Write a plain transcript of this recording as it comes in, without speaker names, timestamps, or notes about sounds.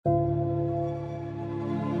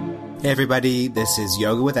Hey everybody, this is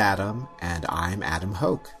Yoga with Adam, and I'm Adam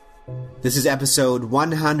Hoke. This is episode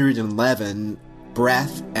 111,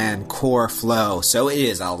 Breath and Core Flow. So it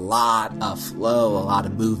is a lot of flow, a lot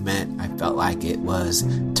of movement. I felt like it was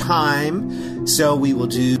time. So we will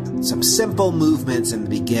do some simple movements in the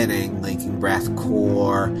beginning, linking breath,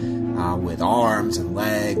 core, with arms and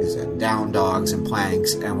legs and down dogs and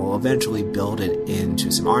planks, and we'll eventually build it into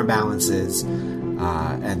some arm balances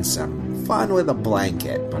and some fun with a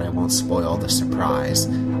blanket, but I won't spoil the surprise.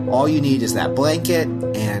 All you need is that blanket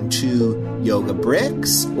and 2 yoga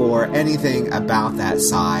bricks or anything about that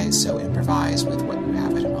size, so improvise with what you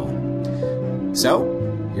have at home.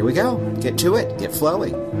 So, here we go. Get to it. Get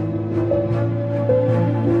flowing.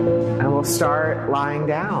 And we'll start lying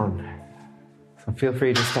down. So feel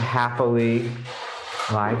free just to happily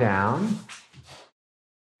lie down.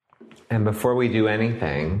 And before we do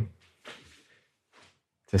anything,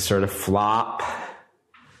 just sort of flop,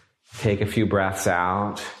 take a few breaths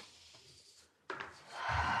out,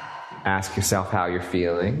 ask yourself how you're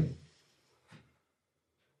feeling.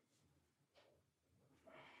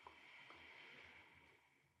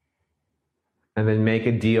 And then make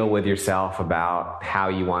a deal with yourself about how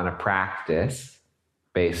you want to practice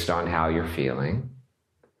based on how you're feeling.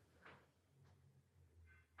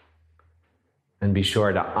 And be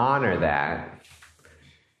sure to honor that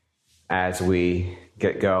as we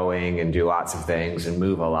get going and do lots of things and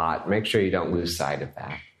move a lot. Make sure you don't lose sight of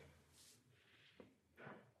that.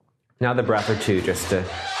 Another breath or two just to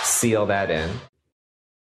seal that in.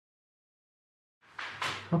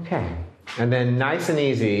 Okay. And then nice and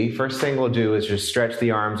easy, first thing we'll do is just stretch the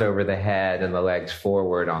arms over the head and the legs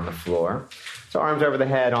forward on the floor. So arms over the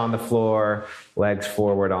head on the floor, legs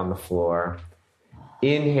forward on the floor.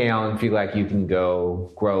 Inhale and feel like you can grow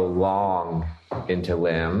long into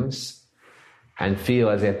limbs. And feel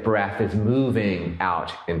as if breath is moving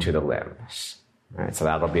out into the limbs. All right, so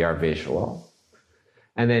that'll be our visual.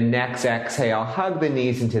 And then next exhale, hug the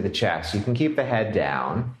knees into the chest. You can keep the head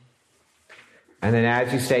down. And then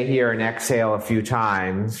as you stay here and exhale a few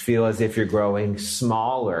times, feel as if you're growing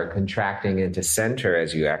smaller, contracting into center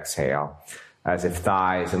as you exhale, as if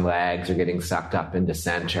thighs and legs are getting sucked up into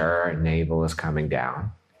center and navel is coming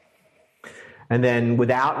down. And then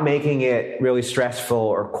without making it really stressful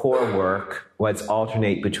or core work, let's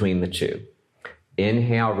alternate between the two.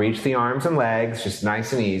 Inhale, reach the arms and legs, just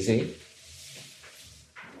nice and easy.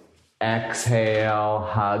 Exhale,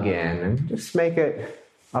 hug in, and just make it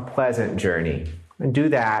a pleasant journey. And do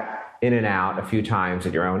that in and out a few times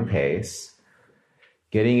at your own pace.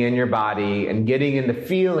 Getting in your body and getting in the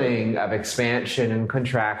feeling of expansion and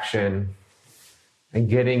contraction. And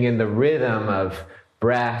getting in the rhythm of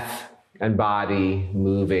breath and body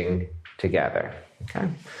moving together. Okay?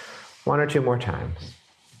 1 or 2 more times.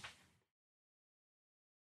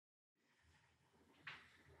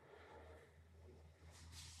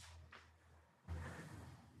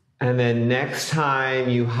 And then next time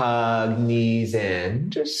you hug knees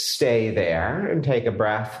in, just stay there and take a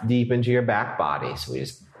breath deep into your back body. So we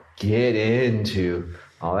just get into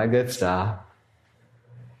all that good stuff.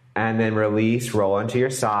 And then release, roll onto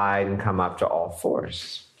your side and come up to all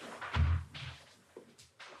fours.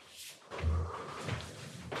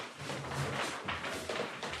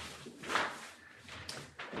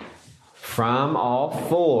 From all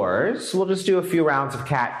fours, we'll just do a few rounds of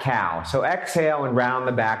cat-cow. So exhale and round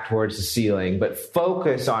the back towards the ceiling, but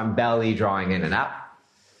focus on belly drawing in and up.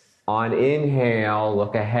 On inhale,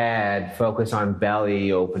 look ahead, focus on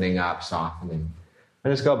belly opening up, softening.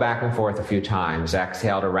 And just go back and forth a few times.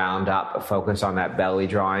 Exhale to round up, but focus on that belly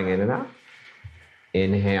drawing in and up.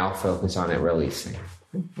 Inhale, focus on it releasing.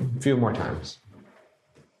 A few more times.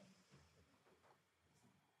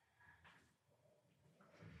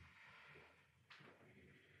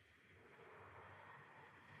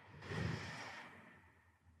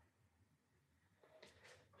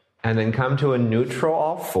 And then come to a neutral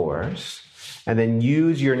all fours. And then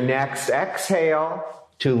use your next exhale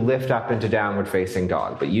to lift up into downward facing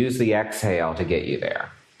dog. But use the exhale to get you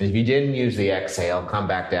there. And if you didn't use the exhale, come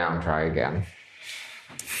back down, try again.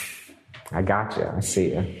 I got you. I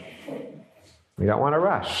see you. We don't want to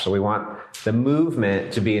rush. So we want the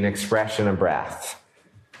movement to be an expression of breath.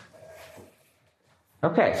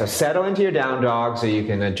 Okay, so settle into your down dog so you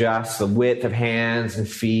can adjust the width of hands and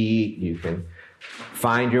feet. You can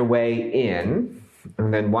find your way in,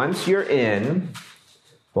 and then once you're in,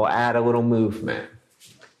 we'll add a little movement.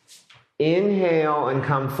 Inhale and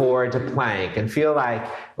come forward to plank, and feel like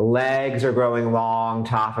legs are growing long,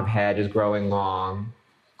 top of head is growing long.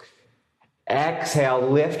 Exhale,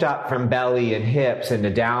 lift up from belly and hips into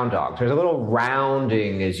down dog. There's a little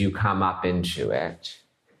rounding as you come up into it.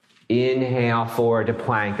 Inhale forward to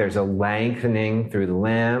plank. There's a lengthening through the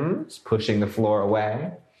limbs, pushing the floor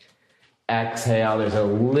away. Exhale, there's a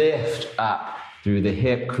lift up through the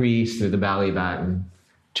hip crease, through the belly button.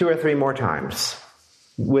 2 or 3 more times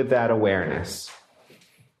with that awareness.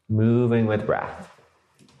 Moving with breath.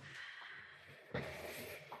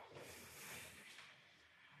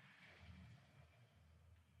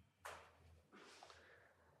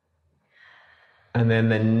 And then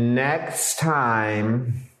the next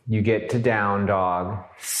time you get to down dog,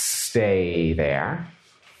 stay there.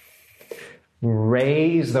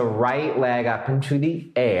 Raise the right leg up into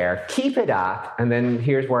the air. Keep it up. And then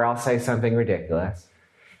here's where I'll say something ridiculous.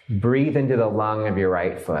 Breathe into the lung of your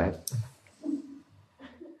right foot.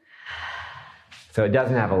 So it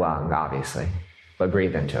doesn't have a lung, obviously, but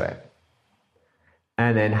breathe into it.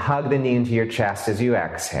 And then hug the knee into your chest as you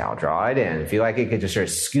exhale. Draw it in. Feel like it could just sort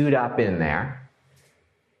of scoot up in there.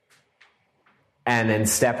 And then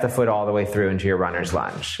step the foot all the way through into your runner's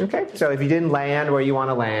lunge. Okay, so if you didn't land where you want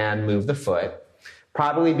to land, move the foot.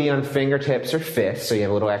 Probably be on fingertips or fists so you have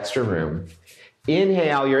a little extra room.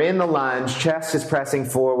 Inhale, you're in the lunge, chest is pressing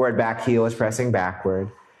forward, back heel is pressing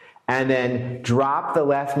backward. And then drop the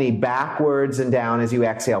left knee backwards and down as you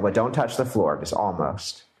exhale, but don't touch the floor, just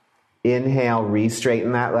almost. Inhale,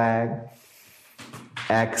 re-straighten that leg.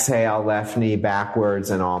 Exhale, left knee backwards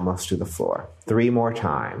and almost to the floor. 3 more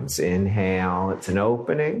times. Inhale, it's an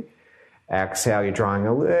opening. Exhale, you're drawing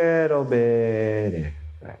a little bit in.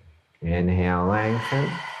 Inhale, lengthen.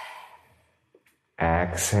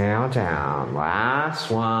 Exhale, down.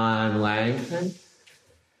 Last one, lengthen.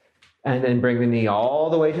 And then bring the knee all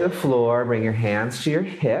the way to the floor. Bring your hands to your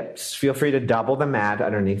hips. Feel free to double the mat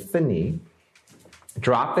underneath the knee.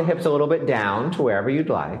 Drop the hips a little bit down to wherever you'd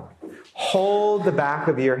like. Hold the back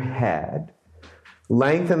of your head.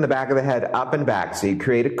 Lengthen the back of the head up and back so you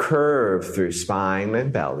create a curve through spine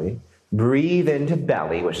and belly. Breathe into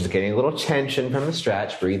belly, which is getting a little tension from the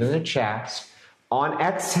stretch. Breathe in the chest. On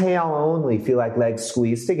exhale only, feel like legs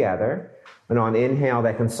squeeze together. And on inhale,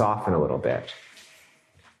 they can soften a little bit.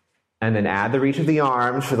 And then add the reach of the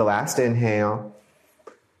arms for the last inhale.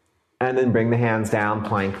 And then bring the hands down,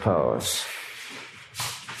 plank pose.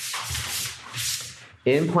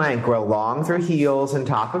 In plank, grow long through heels and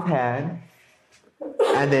top of head.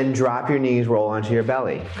 And then drop your knees, roll onto your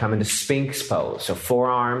belly. Come into Sphinx pose. So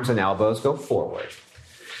forearms and elbows go forward.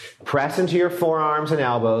 Press into your forearms and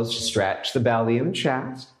elbows to stretch the belly and the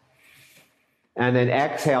chest. And then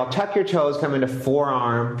exhale, tuck your toes, come into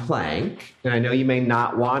forearm plank. And I know you may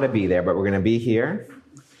not want to be there, but we're going to be here.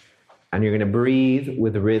 And you're going to breathe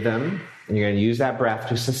with rhythm. And you're going to use that breath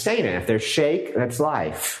to sustain it. If there's shake, that's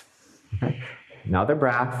life. Okay? Another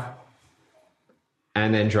breath.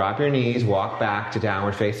 And then drop your knees, walk back to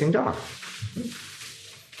downward facing dog.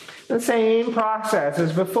 The same process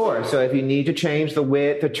as before. So if you need to change the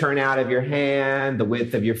width, the turnout of your hand, the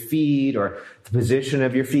width of your feet, or the position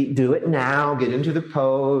of your feet, do it now. Get into the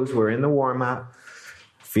pose. We're in the warm-up.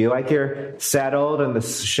 Feel like you're settled and the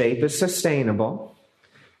shape is sustainable.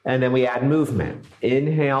 And then we add movement.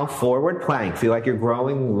 Inhale, forward plank. Feel like you're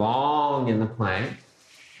growing long in the plank.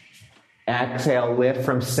 Exhale, lift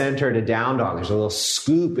from center to down dog. There's a little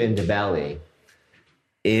scoop into belly.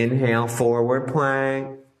 Inhale, forward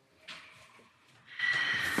plank.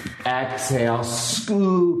 Exhale,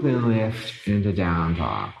 scoop and lift into down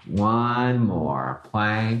dog. One more,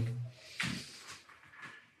 plank.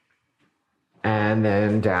 And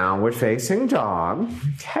then downward facing dog.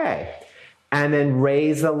 Okay. And then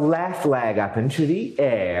raise the left leg up into the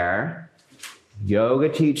air. Yoga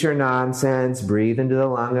teacher nonsense. Breathe into the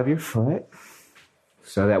lung of your foot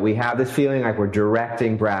so that we have this feeling like we're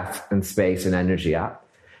directing breath and space and energy up.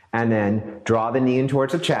 And then draw the knee in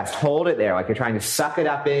towards the chest. Hold it there like you're trying to suck it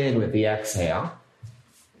up in with the exhale.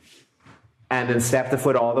 And then step the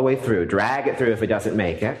foot all the way through. Drag it through if it doesn't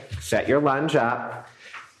make it. Set your lunge up.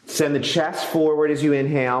 Send the chest forward as you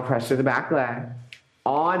inhale. Press through the back leg.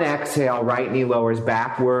 On exhale, right knee lowers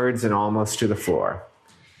backwards and almost to the floor.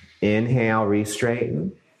 Inhale,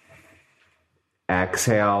 re-straighten.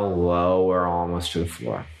 Exhale, lower almost to the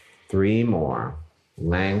floor. 3 more.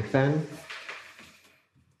 Lengthen.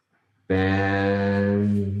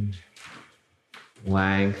 Bend.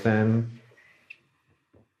 Lengthen.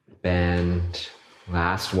 Bend.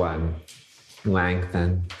 Last one.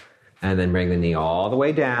 Lengthen. And then bring the knee all the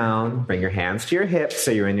way down. Bring your hands to your hips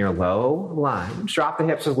so you're in your low lunge. Drop the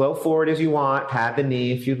hips as low forward as you want. Pad the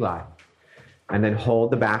knee if you'd like. And then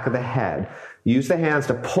hold the back of the head. Use the hands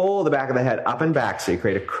to pull the back of the head up and back so you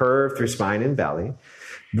create a curve through spine and belly.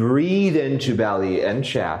 Breathe into belly and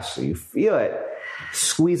chest so you feel it.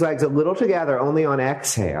 Squeeze legs a little together only on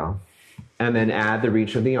exhale. And then add the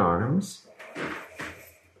reach of the arms.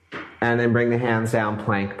 And then bring the hands down,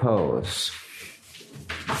 plank pose.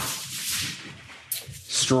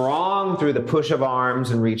 Strong through the push of arms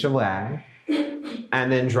and reach of leg.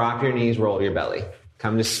 And then drop your knees, roll to your belly.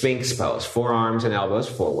 Come to Sphinx pose, forearms and elbows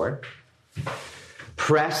forward.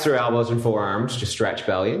 Press through elbows and forearms to stretch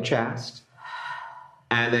belly and chest.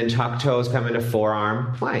 And then tuck toes, come into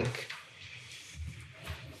forearm plank.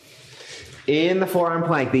 In the forearm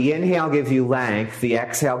plank, the inhale gives you length, the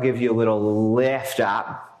exhale gives you a little lift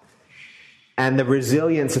up, and the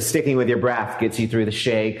resilience of sticking with your breath gets you through the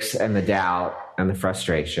shakes and the doubt and the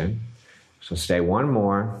frustration. So stay one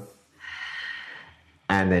more,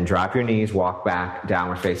 and then drop your knees, walk back,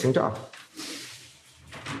 downward facing dog.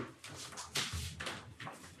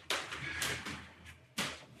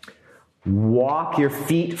 Walk your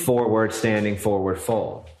feet forward, standing forward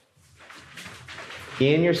fold.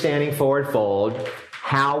 In your standing forward fold,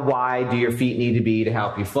 how wide do your feet need to be to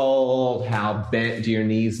help you fold? How bent do your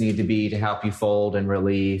knees need to be to help you fold and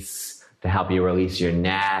release? To help you release your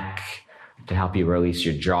neck? To help you release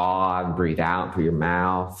your jaw and breathe out through your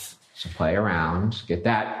mouth? So play around. Get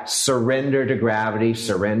that surrender to gravity,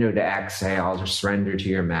 surrender to exhale, just surrender to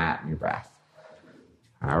your mat and your breath.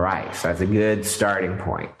 All right, so that's a good starting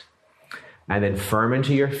point. And then firm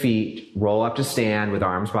into your feet, roll up to stand with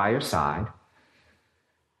arms by your side.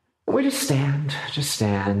 We just stand, just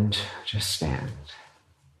stand, just stand.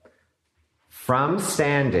 From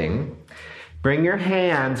standing, bring your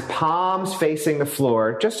hands, palms facing the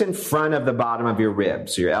floor, just in front of the bottom of your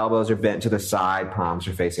ribs. So your elbows are bent to the side, palms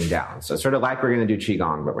are facing down. So it's sort of like we're going to do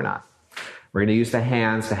Qigong, but we're not. We're going to use the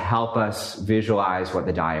hands to help us visualize what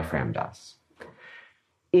the diaphragm does.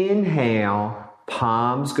 Inhale,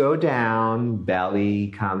 palms go down,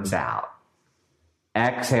 belly comes out.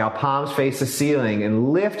 Exhale, palms face the ceiling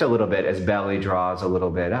and lift a little bit as belly draws a little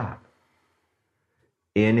bit up.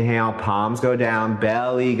 Inhale, palms go down,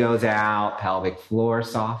 belly goes out, pelvic floor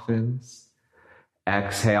softens.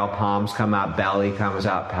 Exhale, palms come up, belly comes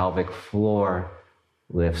up, pelvic floor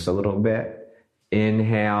lifts a little bit.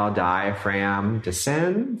 Inhale, diaphragm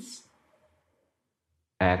descends.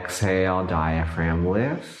 Exhale, diaphragm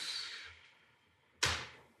lifts.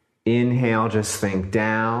 Inhale, just think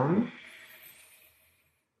down.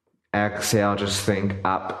 Exhale, just think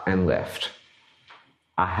up and lift.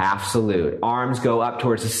 A half salute. Arms go up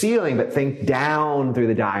towards the ceiling, but think down through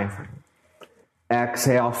the diaphragm.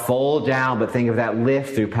 Exhale, fold down, but think of that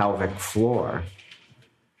lift through pelvic floor.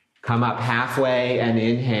 Come up halfway and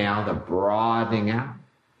inhale, the broadening out.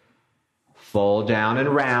 Fold down and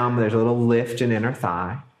round. There's a little lift in inner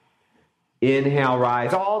thigh. Inhale,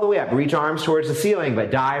 rise all the way up. Reach arms towards the ceiling,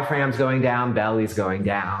 but diaphragm's going down, belly's going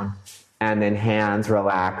down. And then hands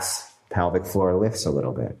relax, pelvic floor lifts a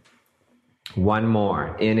little bit. One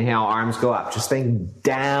more. Inhale, arms go up. Just think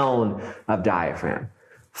down of diaphragm.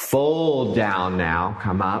 Fold down now.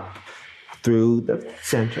 Come up through the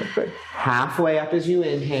center. Good. Halfway up as you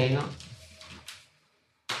inhale.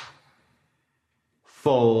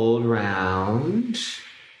 Fold round.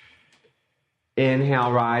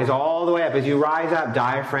 Inhale, rise all the way up. As you rise up,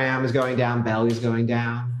 diaphragm is going down, belly's going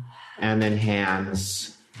down. And then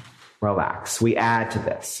hands relax. We add to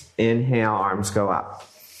this. Inhale, arms go up.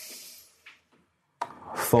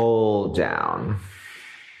 Fold down.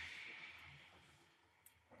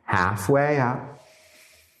 Halfway up.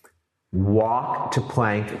 Walk to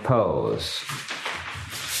plank pose.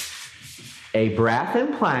 A breath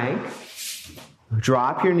in plank.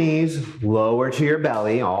 Drop your knees lower to your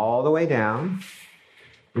belly, all the way down.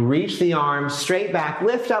 Reach the arms straight back.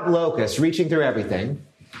 Lift up locust, reaching through everything.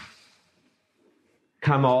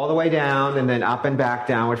 Come all the way down and then up and back,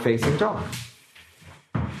 downward facing dog.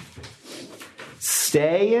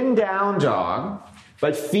 Stay in down dog,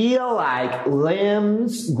 but feel like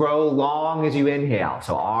limbs grow long as you inhale.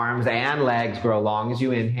 So arms and legs grow long as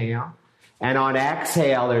you inhale. And on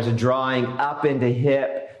exhale, there's a drawing up into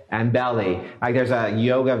hip and belly. Like there's a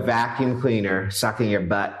yoga vacuum cleaner sucking your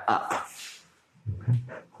butt up. Okay.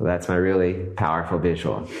 So that's my really powerful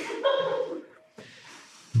visual.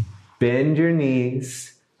 Bend your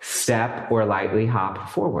knees, step or lightly hop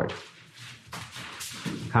forward.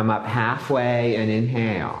 Come up halfway and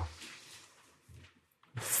inhale.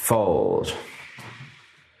 Fold.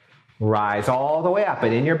 Rise all the way up,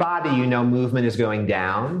 but in your body you know movement is going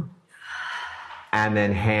down. And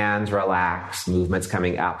then hands relax, movement's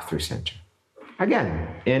coming up through center. Again,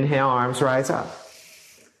 inhale, arms rise up.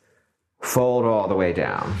 Fold all the way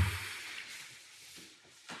down.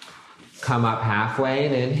 Come up halfway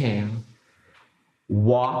and inhale.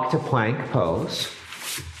 Walk to plank pose.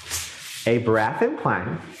 A breath in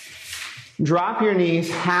plank. Drop your knees,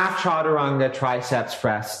 half chaturanga, triceps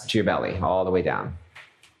press to your belly, all the way down.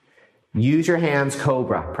 Use your hands,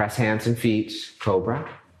 cobra. Press hands and feet, cobra.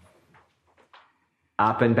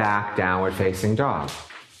 Up and back, downward facing dog.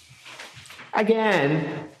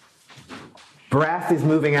 Again, breath is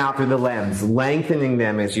moving out through the limbs, lengthening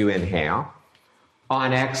them as you inhale.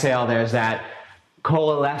 On exhale, there's that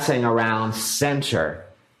coalescing around center,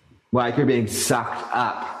 like you're being sucked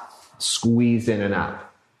up, squeezed in and up.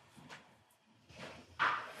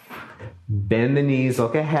 Bend the knees,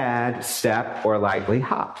 look ahead, step or lightly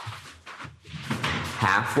hop.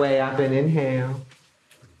 Halfway up and inhale.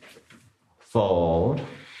 Fold.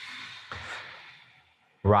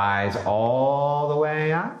 Rise all the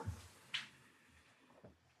way up.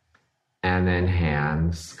 And then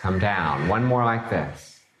hands come down. One more like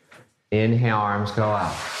this. Inhale, arms go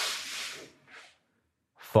up.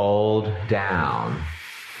 Fold down.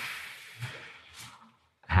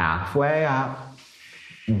 Halfway up.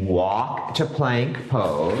 Walk to plank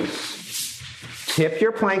pose. Tip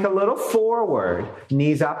your plank a little forward.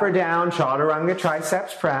 Knees up or down, chaturanga,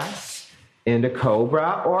 triceps press. Into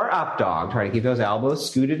cobra or up dog. Try to keep those elbows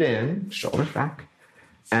scooted in, shoulders back.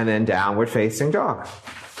 And then downward facing dog.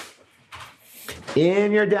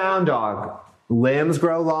 In your down dog, limbs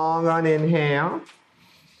grow long on inhale.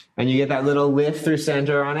 And you get that little lift through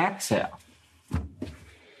center on exhale.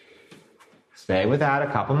 Stay with that a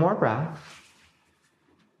couple more breaths.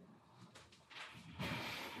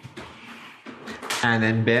 And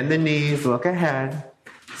then bend the knees, look ahead,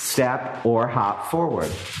 step or hop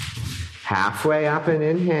forward. Halfway up and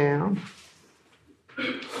inhale.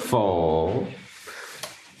 Fold.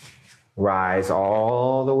 Rise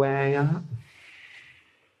all the way up.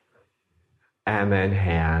 And then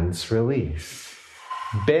hands release.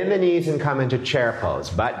 Bend the knees and come into chair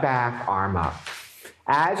pose. Butt back, arm up.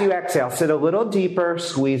 As you exhale, sit a little deeper,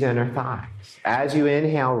 squeeze inner thighs. As you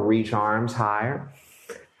inhale, reach arms higher.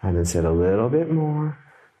 And then sit a little bit more.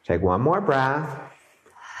 Take one more breath.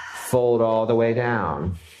 Fold all the way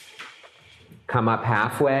down. Come up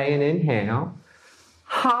halfway and inhale.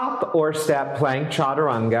 Hop or step plank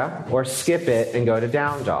chaturanga or skip it and go to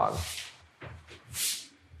down dog.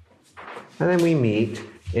 And then we meet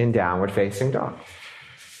in downward facing dog.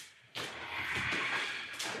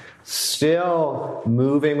 Still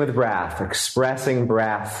moving with breath, expressing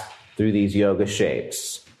breath through these yoga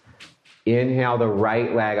shapes. Inhale the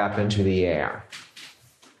right leg up into the air.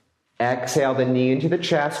 Exhale the knee into the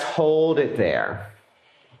chest, hold it there.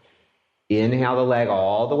 Inhale the leg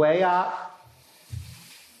all the way up.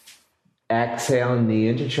 Exhale, knee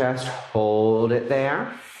into chest, hold it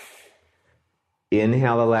there.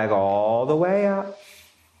 Inhale the leg all the way up.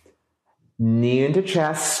 Knee into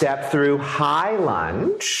chest, step through high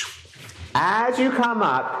lunge. As you come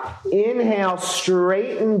up, inhale,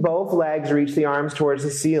 straighten both legs, reach the arms towards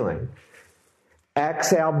the ceiling.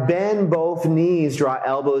 Exhale, bend both knees, draw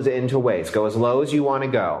elbows into waist. Go as low as you want to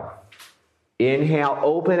go. Inhale,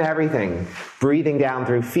 open everything, breathing down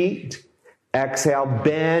through feet. Exhale,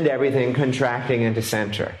 bend everything, contracting into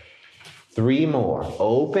center. 3 more.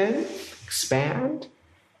 Open, expand.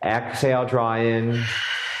 Exhale, draw in,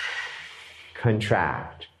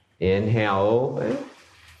 contract. Inhale, open.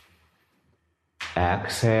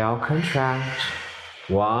 Exhale, contract.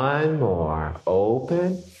 1 more.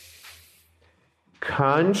 Open.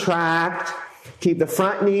 Contract. Keep the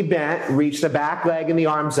front knee bent. Reach the back leg and the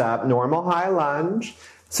arms up. Normal high lunge.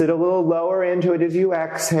 Sit a little lower into it as you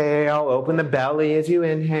exhale. Open the belly as you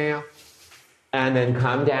inhale. And then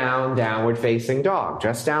come down, downward facing dog.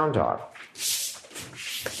 Just down dog.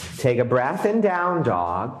 Take a breath in down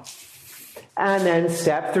dog. And then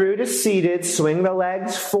step through to seated. Swing the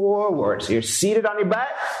legs forward. So you're seated on your butt.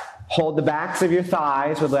 Hold the backs of your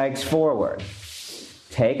thighs with legs forward.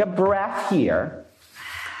 Take a breath here.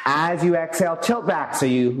 As you exhale, tilt back so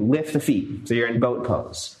you lift the feet. So you're in boat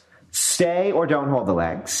pose. Stay or don't hold the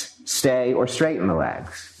legs. Stay or straighten the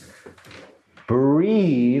legs.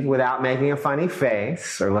 Breathe without making a funny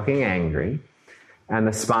face or looking angry. And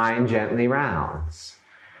the spine gently rounds.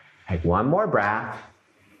 Take 1 more breath.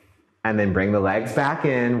 And then bring the legs back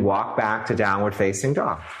in. Walk back to downward facing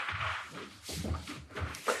dog.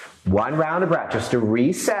 1 round of breath just to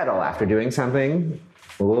resettle after doing something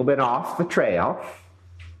a little bit off the trail.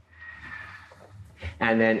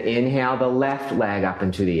 And then inhale the left leg up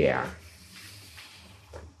into the air.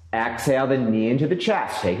 Exhale the knee into the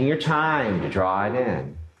chest, taking your time to draw it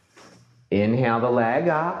in. Inhale the leg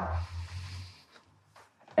up.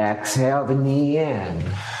 Exhale the knee in.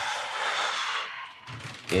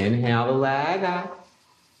 Inhale the leg up.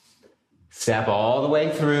 Step all the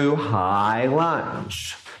way through high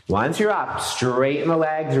lunge. Once you're up, straighten the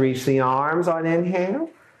legs, reach the arms on inhale.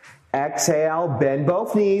 Exhale, bend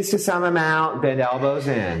both knees to some amount, bend elbows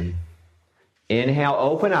in. Inhale,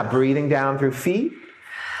 open up, breathing down through feet.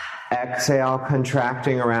 Exhale,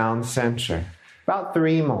 contracting around center. About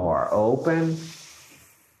 3 more. Open,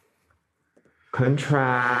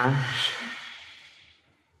 contract,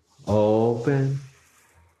 open,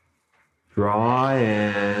 draw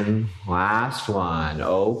in. Last one.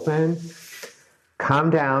 Open, come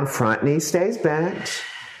down, front knee stays bent.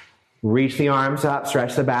 Reach the arms up,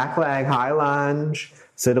 stretch the back leg, high lunge.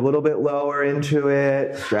 Sit a little bit lower into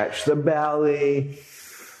it, stretch the belly,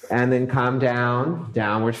 and then come down,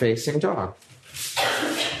 downward facing dog.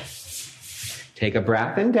 Take a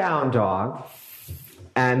breath in down dog,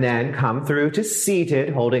 and then come through to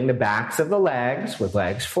seated, holding the backs of the legs with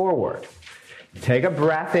legs forward. Take a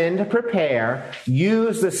breath in to prepare.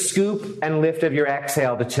 Use the scoop and lift of your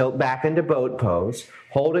exhale to tilt back into boat pose.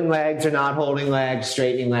 Holding legs or not holding legs,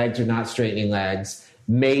 straightening legs or not straightening legs.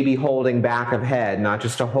 Maybe holding back of head, not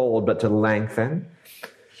just to hold, but to lengthen.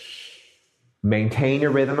 Maintain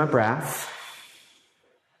your rhythm of breath.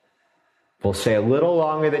 We'll stay a little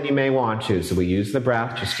longer than you may want to, so we use the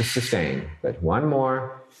breath just to sustain. But 1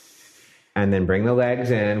 more, and then bring the legs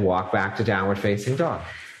in, walk back to downward facing dog.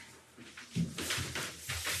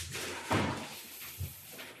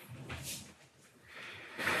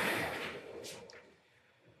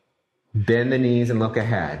 Bend the knees and look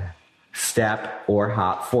ahead. Step or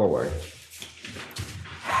hop forward.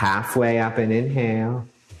 Halfway up and inhale.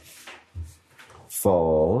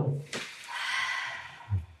 Fold.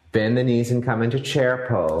 Bend the knees and come into chair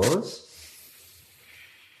pose.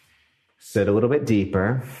 Sit a little bit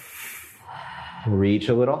deeper. Reach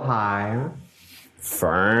a little higher.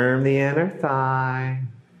 Firm the inner thigh.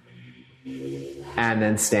 And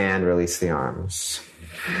then stand, release the arms.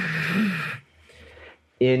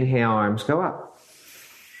 Inhale, arms go up.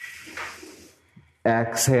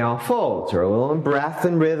 Exhale, fold. Throw a little breath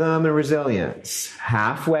and rhythm and resilience.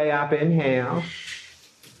 Halfway up, inhale.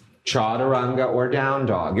 Chaturanga or down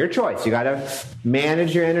dog. Your choice. You got to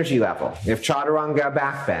manage your energy level. If chaturanga,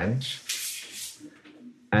 back bend.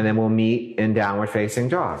 And then we'll meet in downward facing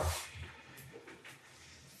dog.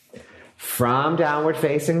 From downward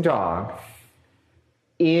facing dog,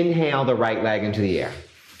 inhale the right leg into the air.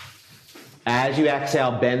 As you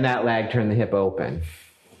exhale, bend that leg, turn the hip open.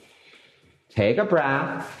 Take a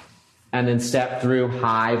breath, and then step through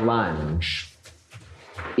high lunge.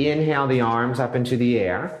 Inhale the arms up into the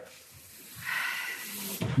air.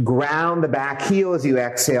 Ground the back heel as you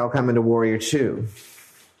exhale, come into warrior 2.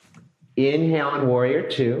 Inhale in warrior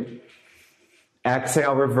 2.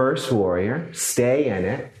 Exhale, reverse warrior. Stay in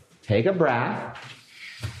it. Take a breath.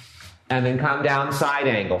 And then come down side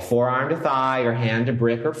angle. Forearm to thigh or hand to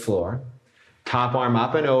brick or floor. Top arm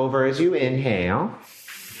up and over as you inhale.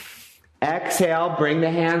 Exhale, bring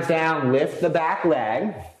the hands down, lift the back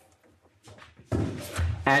leg.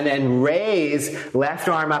 And then raise left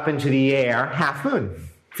arm up into the air, half moon.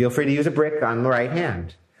 Feel free to use a brick on the right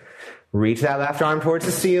hand. Reach that left arm towards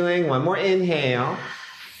the ceiling. 1 more inhale.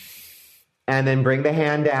 And then bring the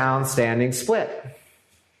hand down, standing split.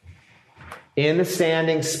 In the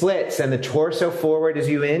standing split, send the torso forward as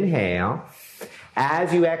you inhale.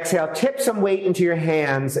 As you exhale, tip some weight into your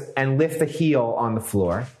hands and lift the heel on the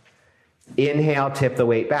floor. Inhale, tip the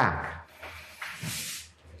weight back.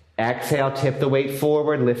 Exhale, tip the weight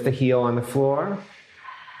forward, lift the heel on the floor.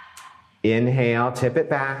 Inhale, tip it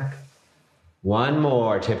back. 1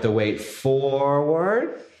 more, tip the weight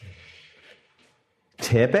forward.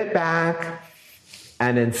 Tip it back.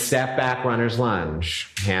 And then step back, runner's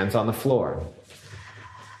lunge. Hands on the floor.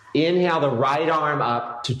 Inhale the right arm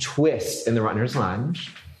up to twist in the runner's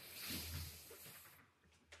lunge.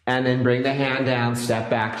 And then bring the hand down, step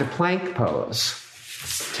back to plank pose.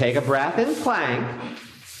 Take a breath in plank.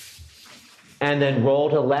 And then roll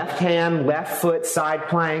to left hand, left foot, side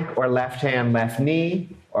plank, or left hand, left knee,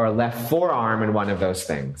 or left forearm in one of those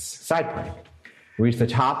things. Side plank. Reach the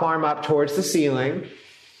top arm up towards the ceiling.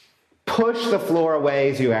 Push the floor away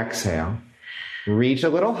as you exhale. Reach a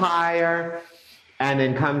little higher. And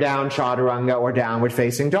then come down chaturanga or downward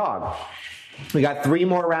facing dog. We got 3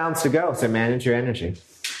 more rounds to go, so manage your energy.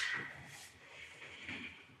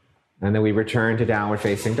 And then we return to downward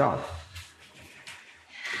facing dog.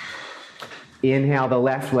 Inhale the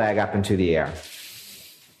left leg up into the air.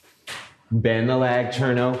 Bend the leg,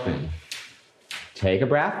 turn open. Take a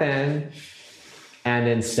breath in, and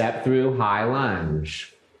then step through high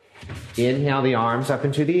lunge. Inhale the arms up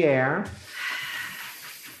into the air.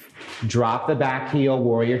 Drop the back heel,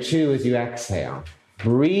 warrior 2 as you exhale.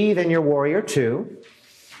 Breathe in your warrior 2.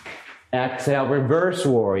 Exhale, reverse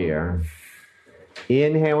warrior.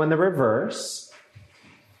 Inhale in the reverse.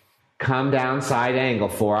 Come down, side angle,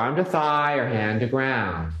 forearm to thigh or hand to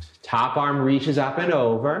ground. Top arm reaches up and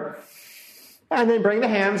over. And then bring the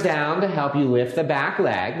hands down to help you lift the back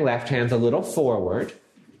leg. Left hand's a little forward.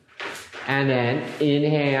 And then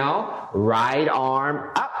inhale, right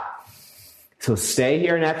arm up. So stay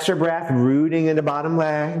here an extra breath, rooting into bottom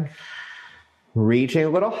leg. Reaching a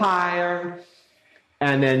little higher.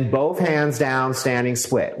 And then both hands down, standing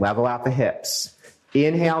split. Level out the hips.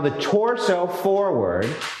 Inhale the torso forward.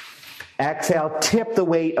 Exhale, tip the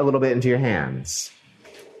weight a little bit into your hands.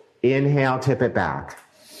 Inhale, tip it back.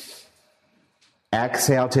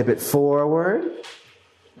 Exhale, tip it forward.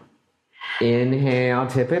 Inhale,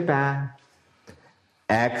 tip it back.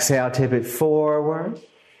 Exhale, tip it forward.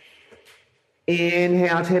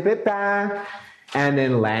 Inhale, tip it back. And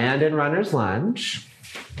then land in runner's lunge.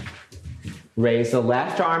 Raise the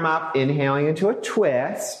left arm up, inhaling into a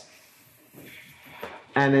twist.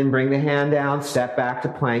 And then bring the hand down, step back to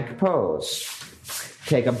plank pose.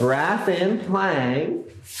 Take a breath in, plank.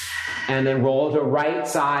 And then roll to right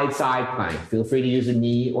side, side plank. Feel free to use a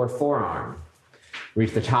knee or forearm.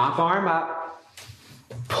 Reach the top arm up.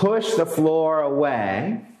 Push the floor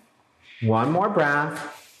away. One more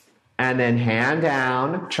breath. And then hand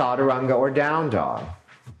down, chaturanga or down dog.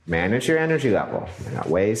 Manage your energy level. You've got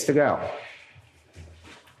ways to go.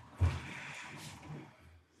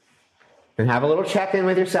 And have a little check-in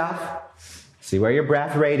with yourself. See where your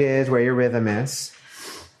breath rate is, where your rhythm is.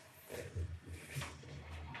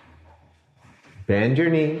 Bend your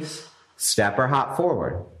knees. Step or hop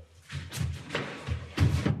forward.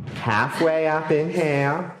 Halfway up,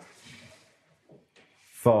 inhale.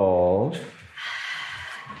 Fold.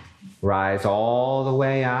 Rise all the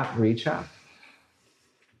way up, reach up.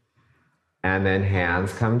 And then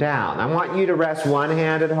hands come down. I want you to rest one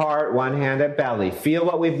hand at heart, one hand at belly. Feel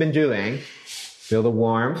what we've been doing. Feel the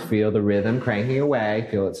warmth, feel the rhythm cranking away,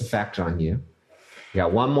 feel its effect on you. You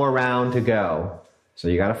got one more round to go. So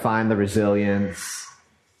you got to find the resilience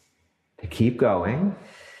to keep going.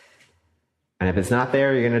 And if it's not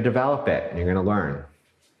there, you're going to develop it and you're going to learn.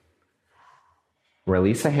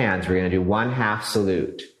 Release the hands. We're going to do one half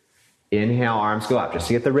salute. Inhale, arms go up just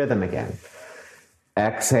to get the rhythm again.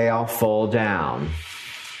 Exhale, fold down.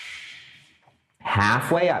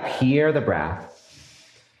 Halfway up, hear the breath.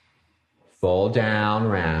 Fold down,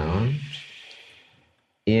 round.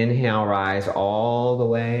 Inhale, rise all the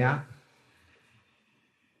way up.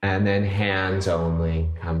 And then hands only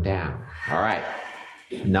come down. All right.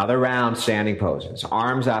 Another round, standing poses.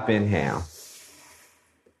 Arms up, inhale.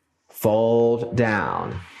 Fold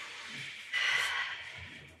down.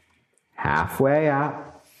 Halfway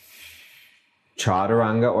up.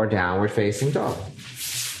 Chaturanga or downward facing dog.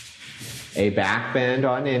 A back bend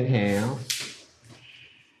on inhale.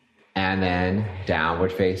 And then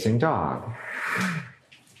downward facing dog.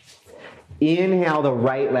 Inhale the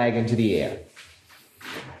right leg into the air.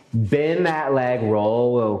 Bend that leg,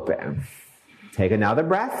 roll open. Take another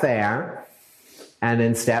breath there. And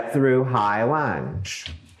then step through high lunge.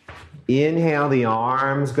 Inhale, the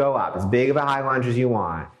arms go up. As big of a high lunge as you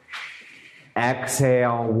want.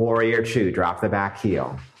 Exhale, warrior two. Drop the back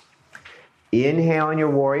heel. Inhale in your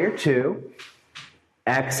warrior two.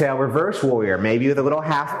 Exhale, reverse warrior. Maybe with a little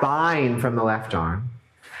half bind from the left arm.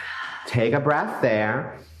 Take a breath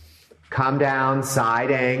there. Come down,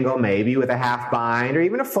 side angle, maybe with a half bind or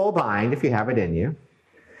even a full bind if you have it in you.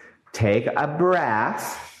 Take a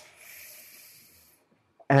breath.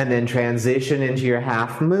 And then transition into your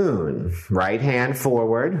half moon. Right hand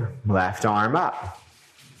forward, left arm up.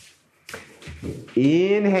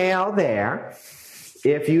 Inhale there.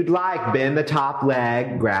 If you'd like, bend the top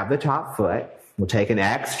leg, grab the top foot. We'll take an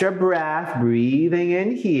extra breath, breathing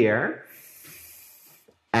in here.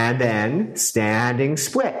 And then standing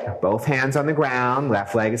split. Both hands on the ground,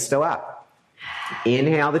 left leg is still up.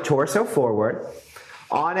 Inhale the torso forward.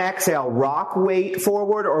 On exhale, rock weight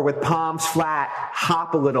forward or with palms flat,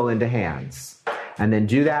 hop a little into hands. And then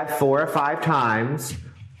do that 4 or 5 times,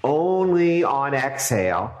 only on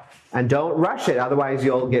exhale. And don't rush it, otherwise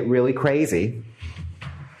you'll get really crazy.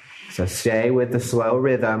 So stay with the slow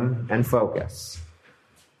rhythm and focus.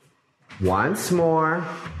 Once more.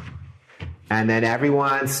 And then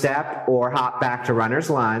everyone step or hop back to runner's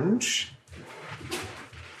lunge.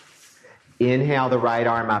 Inhale the right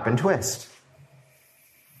arm up and twist.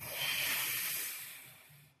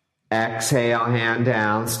 Exhale, hand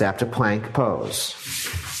down, step to plank pose.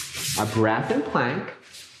 A breath in plank.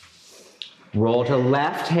 Roll to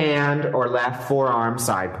left hand or left forearm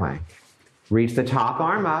side plank. Reach the top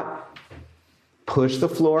arm up. Push the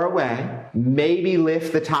floor away. Maybe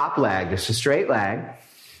lift the top leg, just a straight leg.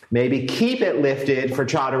 Maybe keep it lifted for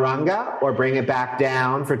chaturanga or bring it back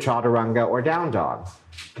down for chaturanga or down dog.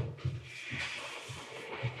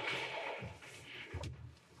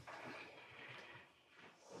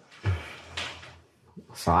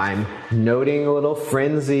 So I'm noting a little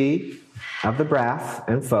frenzy of the breath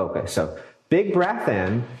and focus. So big breath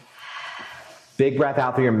in, big breath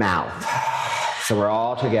out through your mouth. So we're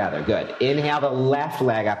all together. Good. Inhale the left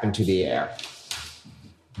leg up into the air.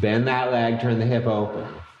 Bend that leg, turn the hip open.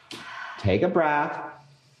 Take a breath.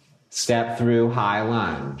 Step through high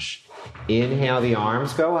lunge. Inhale, the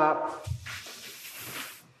arms go up.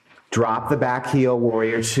 Drop the back heel,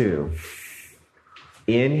 warrior two.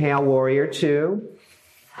 Inhale, warrior two.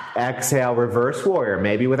 Exhale, reverse warrior,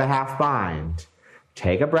 maybe with a half bind.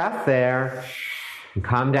 Take a breath there. And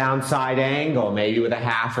come down side angle, maybe with a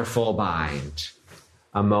half or full bind.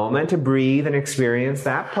 A moment to breathe and experience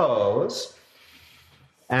that pose.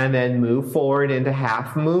 And then move forward into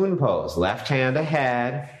half moon pose. Left hand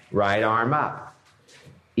ahead, right arm up.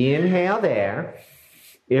 Inhale there.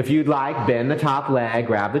 If you'd like, bend the top leg,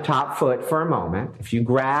 grab the top foot for a moment. If you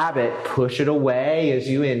grab it, push it away as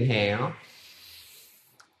you inhale.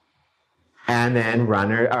 And then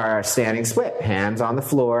runner or standing split, hands on the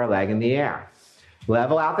floor, leg in the air.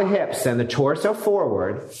 Level out the hips, send the torso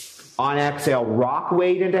forward. On exhale, rock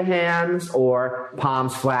weight into hands or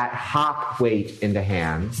palms flat, hop weight into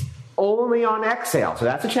hands. Only on exhale, so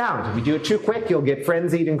that's a challenge. If you do it too quick, you'll get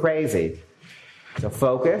frenzied and crazy. So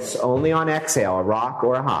focus only on exhale, a rock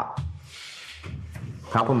or a hop.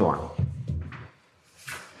 Couple more.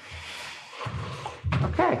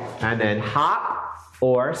 Okay, and then hop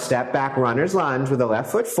or step back runner's lunge with the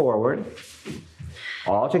left foot forward.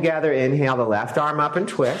 All together, inhale the left arm up and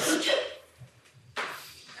twist.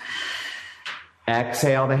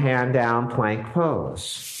 Exhale the hand down, plank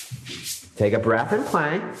pose. Take a breath in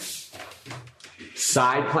plank.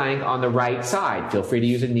 Side plank on the right side. Feel free to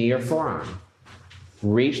use a knee or forearm.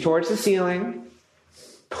 Reach towards the ceiling.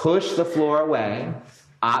 Push the floor away.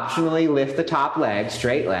 Optionally lift the top leg,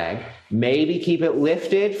 straight leg. Maybe keep it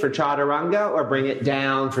lifted for chaturanga or bring it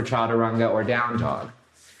down for chaturanga or down dog.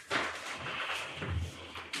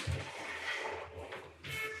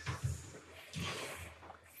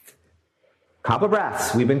 Couple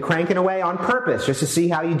breaths. We've been cranking away on purpose just to see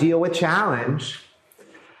how you deal with challenge.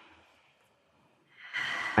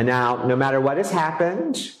 And now, no matter what has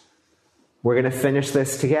happened, we're going to finish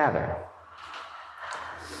this together.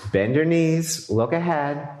 Bend your knees, look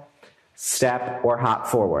ahead, step or hop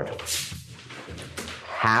forward.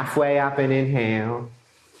 Halfway up and inhale.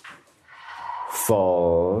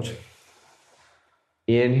 Fold.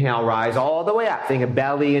 Inhale, rise all the way up. Think of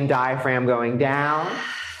belly and diaphragm going down.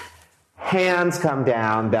 Hands come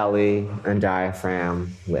down, belly and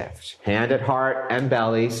diaphragm lift. Hand at heart and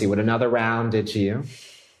belly. See what another round did to you.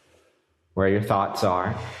 Where your thoughts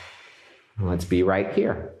are. Let's be right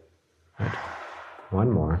here. Good.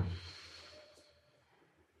 One more.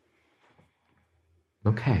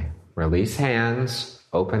 Okay. Release hands,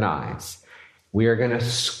 open eyes. We are going to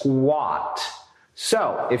squat.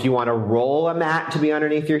 So, if you want to roll a mat to be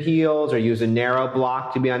underneath your heels or use a narrow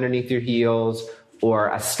block to be underneath your heels, or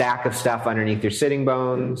a stack of stuff underneath your sitting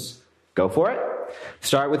bones, go for it.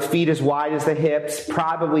 Start with feet as wide as the hips,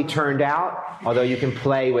 probably turned out, although you can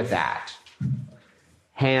play with that.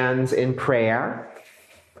 Hands in prayer.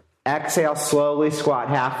 Exhale, slowly squat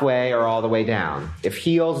halfway or all the way down. If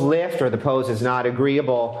heels lift or the pose is not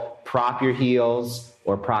agreeable, prop your heels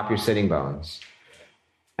or prop your sitting bones.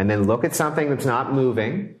 And then look at something that's not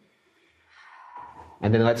moving.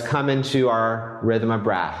 And then let's come into our rhythm of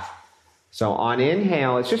breath. So on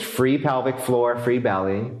inhale, it's just free pelvic floor, free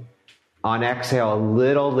belly. On exhale, a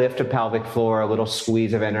little lift of pelvic floor, a little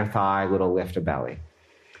squeeze of inner thigh, a little lift of belly.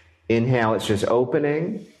 Inhale, it's just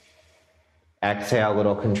opening. Exhale, a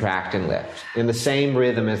little contract and lift. In the same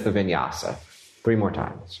rhythm as the vinyasa. 3 more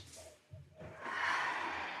times.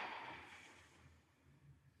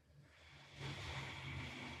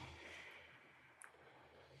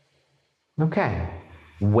 Okay.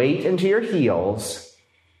 Weight into your heels.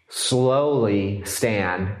 Slowly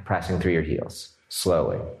stand, pressing through your heels.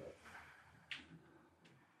 Slowly.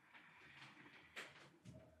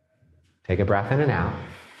 Take a breath in and out.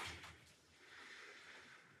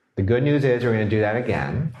 The good news is we're going to do that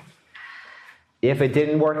again. If it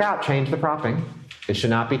didn't work out, change the propping. It should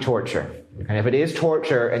not be torture. And if it is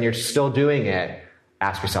torture and you're still doing it,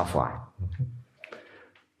 ask yourself why.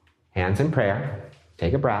 Hands in prayer.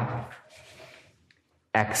 Take a breath.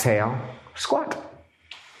 Exhale. Squat.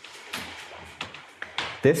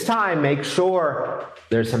 This time, make sure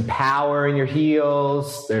there's some power in your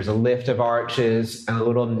heels, there's a lift of arches, and a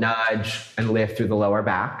little nudge and lift through the lower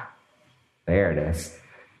back. There it is.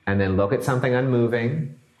 And then look at something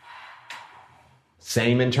unmoving.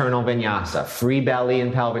 Same internal vinyasa. Free belly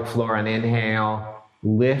and pelvic floor on inhale.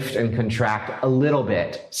 Lift and contract a little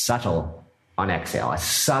bit. Subtle on exhale. As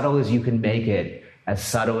subtle as you can make it. As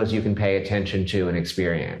subtle as you can pay attention to and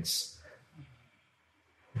experience.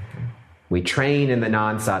 We train in the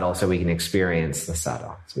non-subtle so we can experience the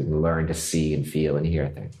subtle. So we can learn to see and feel and hear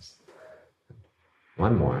things.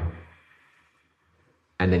 One more.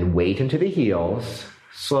 And then weight into the heels.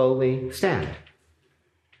 Slowly stand.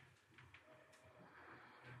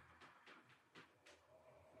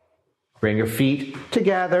 Bring your feet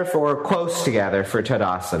together close together for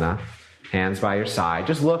Tadasana. Hands by your side.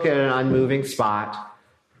 Just look at an unmoving spot.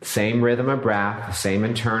 Same rhythm of breath, same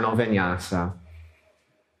internal vinyasa.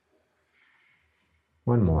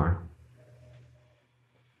 One more.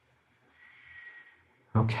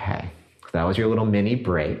 Okay, that was your little mini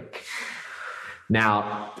break.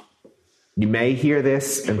 Now, you may hear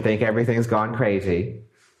this and think everything's gone crazy,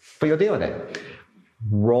 but you'll deal with it.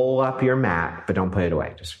 Roll up your mat, but don't put it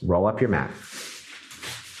away. Just roll up your mat.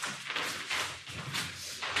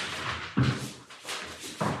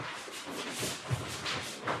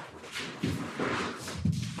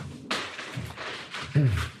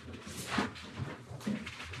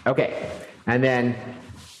 Okay, and then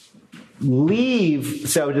leave,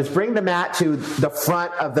 so just bring the mat to the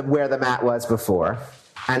front of where the mat was before,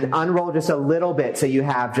 and unroll just a little bit so you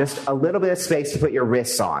have just a little bit of space to put your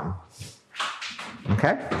wrists on.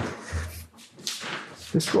 Okay?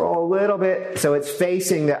 Just roll a little bit so it's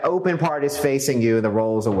facing, the open part is facing you, the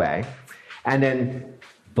roll's away. And then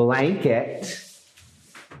blanket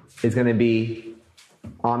is going to be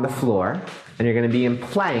on the floor, and you're going to be in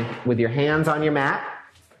plank with your hands on your mat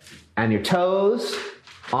and your toes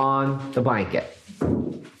on the blanket.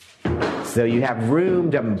 So you have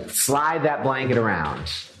room to slide that blanket around.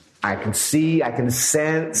 I can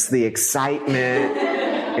sense the excitement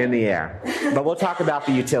in the air. But we'll talk about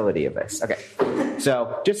the utility of this. Okay.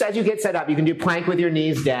 So just as you get set up, you can do plank with your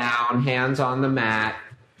knees down, hands on the mat,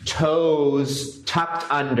 toes tucked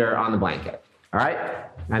under on the blanket. All right?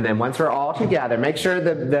 And then once we're all together, make sure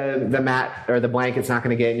the mat or the blanket's not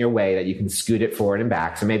going to get in your way, that you can scoot it forward and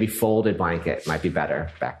back. So maybe folded blanket might be better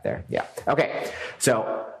back there. Yeah. Okay.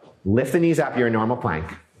 So lift the knees up. You're in normal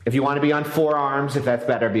plank. If you want to be on forearms, if that's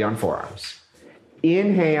better, be on forearms.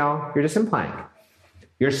 Inhale. You're just in plank.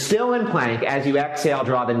 You're still in plank. As you exhale,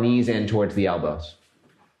 draw the knees in towards the elbows,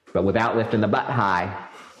 but without lifting the butt high.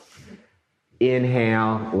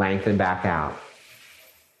 Inhale, lengthen back out.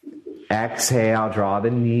 Exhale, draw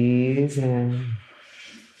the knees in.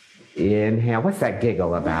 Inhale. What's that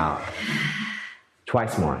giggle about?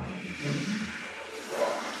 Twice more.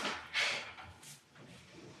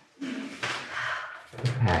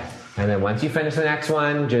 Okay. And then once you finish the next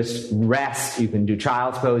one, just rest. You can do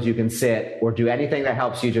child's pose, you can sit, or do anything that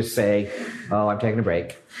helps you just say, oh, I'm taking a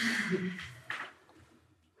break.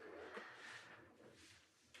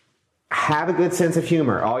 Have a good sense of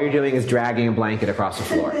humor. All you're doing is dragging a blanket across the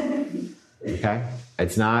floor. Okay?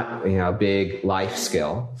 It's not, a big life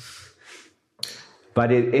skill.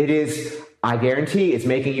 But it is, I guarantee, it's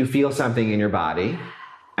making you feel something in your body,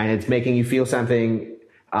 and it's making you feel something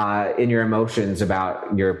in your emotions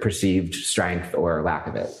about your perceived strength or lack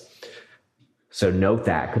of it. So note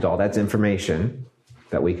that, because all that's information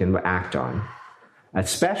that we can act on.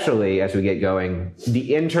 Especially as we get going,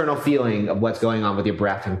 the internal feeling of what's going on with your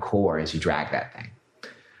breath and core as you drag that thing.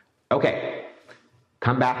 Okay,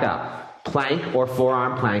 come back up. Plank or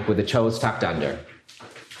forearm plank with the toes tucked under.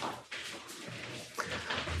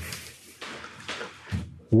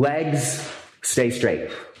 Legs stay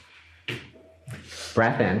straight.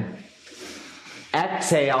 Breath in.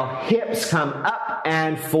 Exhale, hips come up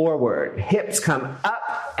and forward. Hips come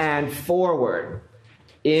up and forward.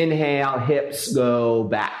 Inhale, hips go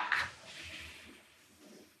back.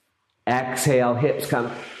 Exhale, hips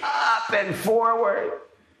come up and forward.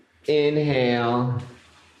 Inhale,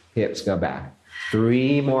 hips go back.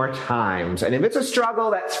 3 more times. And if it's a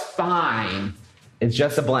struggle, that's fine. It's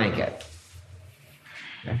just a blanket.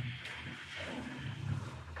 Okay.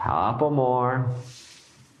 Couple more.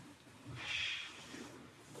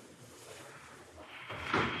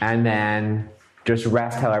 And then just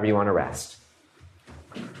rest however you want to rest.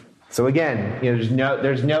 So again,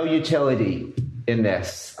 there's no utility in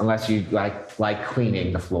this unless you like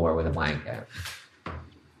cleaning the floor with a blanket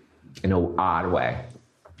in an odd way.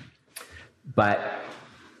 But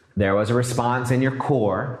there was a response in your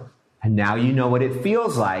core, and now you know what it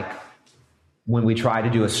feels like when we try to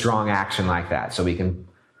do a strong action like that, so we can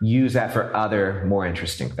use that for other more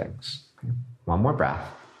interesting things. One more breath.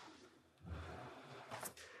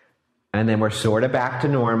 And then we're sort of back to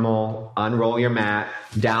normal. Unroll your mat,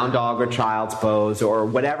 down dog or child's pose, or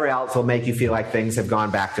whatever else will make you feel like things have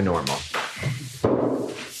gone back to normal.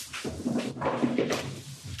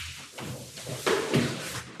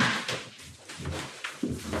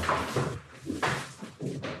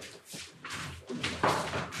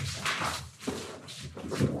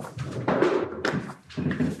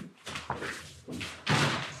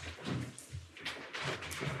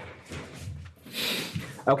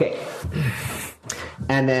 Okay,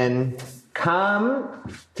 and then come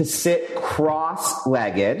to sit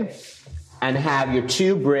cross-legged and have your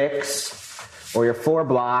 2 bricks or your 4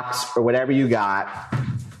 blocks or whatever you got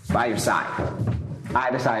by your side,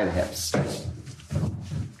 either side of the hips.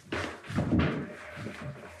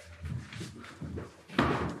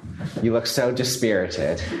 You look so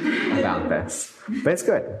dispirited about this, but it's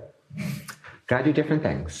good. Gotta do different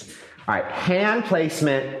things. All right, hand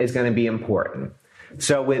placement is going to be important.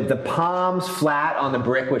 So with the palms flat on the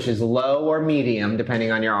brick, which is low or medium, depending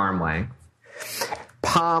on your arm length,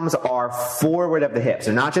 palms are forward of the hips.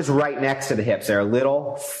 They're not just right next to the hips. They're a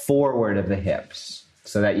little forward of the hips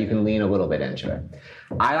so that you can lean a little bit into it.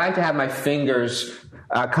 I like to have my fingers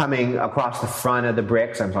coming across the front of the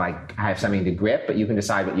bricks. I'm like, I have something to grip, but you can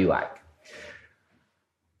decide what you like.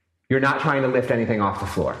 You're not trying to lift anything off the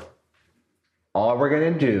floor. All we're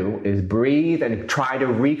going to do is breathe and try to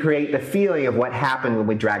recreate the feeling of what happened when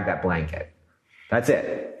we dragged that blanket. That's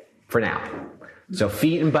it for now. So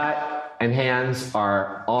feet and butt and hands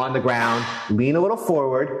are on the ground. Lean a little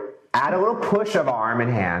forward. Add a little push of arm and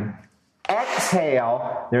hand.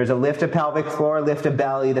 Exhale. There's a lift of pelvic floor, lift of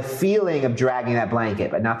belly, the feeling of dragging that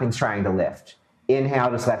blanket, but nothing's trying to lift.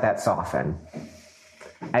 Inhale, just let that soften.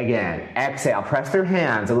 Again, exhale, press through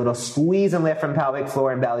hands, a little squeeze and lift from pelvic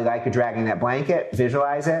floor and belly like you're dragging that blanket.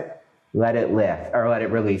 Visualize it. Let it lift, or let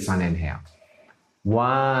it release on inhale.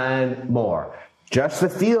 One more. Just the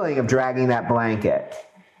feeling of dragging that blanket.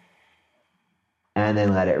 And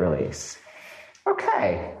then let it release.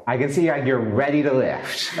 Okay, I can see you're ready to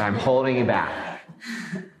lift. I'm holding you back.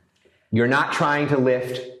 You're not trying to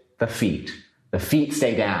lift the feet. The feet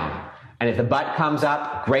stay down. And if the butt comes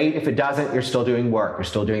up, great. If it doesn't, you're still doing work. You're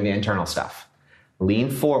still doing the internal stuff.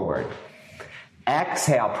 Lean forward.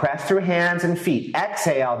 Exhale, press through hands and feet.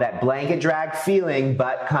 Exhale, that blanket drag feeling,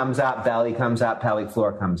 butt comes up, belly comes up, pelvic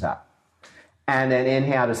floor comes up. And then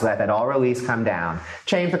inhale, just let that all release, come down.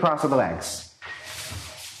 Change the cross of the legs.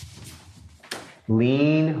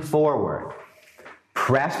 Lean forward.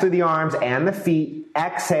 Press through the arms and the feet.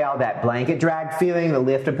 Exhale, that blanket drag feeling, the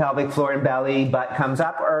lift of pelvic floor and belly, butt comes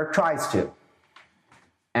up or tries to.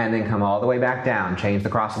 And then come all the way back down. Change the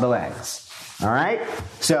cross of the legs. All right?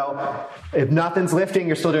 So if nothing's lifting,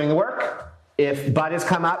 you're still doing the work. If butt has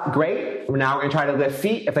come up, great. Now we're going to try to lift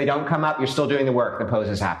feet. If they don't come up, you're still doing the work. The pose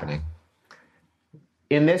is happening.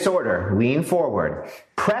 In this order, lean forward.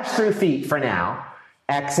 Press through feet for now.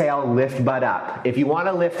 Exhale, lift butt up. If you want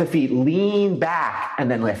to lift the feet, lean back and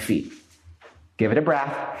then lift feet. Give it a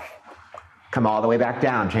breath. Come all the way back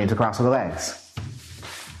down. Change the cross of the legs.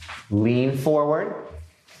 Lean forward.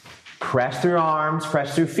 Press through arms.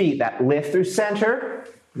 Press through feet. That lift through center.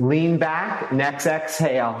 Lean back. Next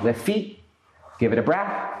exhale. Lift feet. Give it a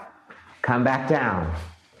breath. Come back down.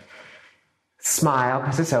 Smile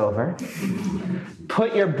because it's over.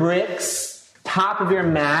 Put your bricks top of your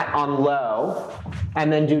mat on low,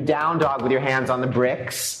 and then do down dog with your hands on the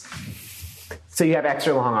bricks so you have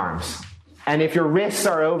extra long arms. And if your wrists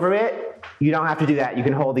are over it, you don't have to do that. You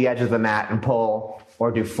can hold the edge of the mat and pull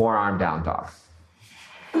or do forearm down dog.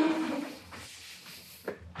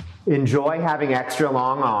 Enjoy having extra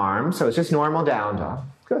long arms, so it's just normal down dog.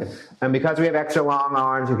 Good. And because we have extra long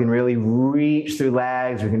arms, we can really reach through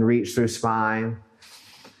legs, we can reach through spine.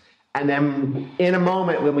 And then in a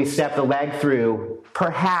moment when we step the leg through,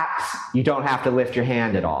 perhaps you don't have to lift your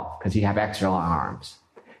hand at all because you have extra long arms.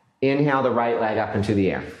 Inhale the right leg up into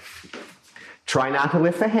the air. Try not to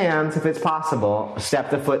lift the hands if it's possible.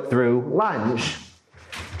 Step the foot through, lunge.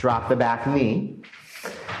 Drop the back knee.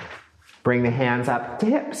 Bring the hands up to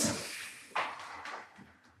hips.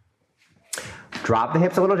 Drop the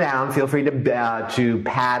hips a little down. Feel free to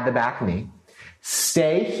pad the back knee.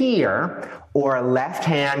 Stay here, or a left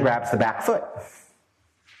hand grabs the back foot.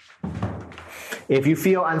 If you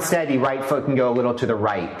feel unsteady, right foot can go a little to the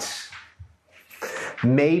right.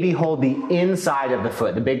 Maybe hold the inside of the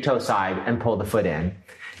foot, the big toe side, and pull the foot in.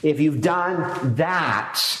 If you've done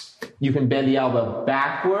that, you can bend the elbow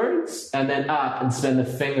backwards and then up and spin the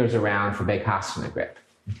fingers around for Bakasana grip.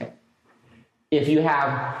 Okay. If you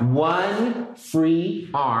have one free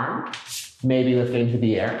arm, maybe lift it into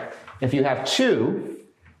the air. If you have two,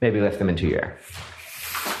 maybe lift them into the air.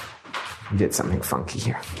 You did something funky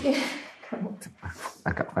here. Yeah. Come on.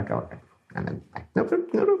 Back up. And then, nope,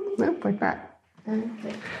 like that.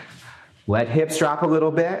 Okay. Let hips drop a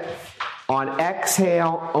little bit. On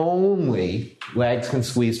exhale only, legs can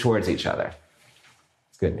squeeze towards each other.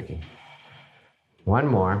 It's good, Nikki. One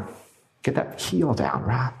more. Get that heel down,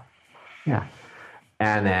 Rob. Yeah.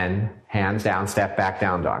 And then hands down, step back,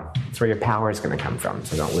 down dog. That's where your power is going to come from,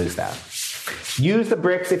 so don't lose that. Use the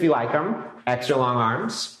bricks if you like them. Extra long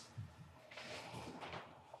arms.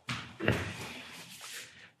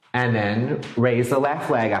 And then raise the left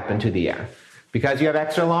leg up into the air. Because you have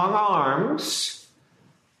extra long arms,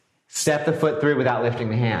 step the foot through without lifting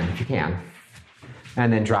the hand, if you can.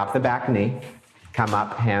 And then drop the back knee. Come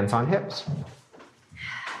up, hands on hips.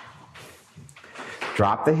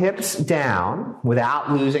 Drop the hips down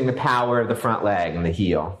without losing the power of the front leg and the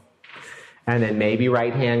heel. And then maybe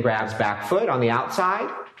right hand grabs back foot on the outside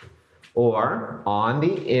or on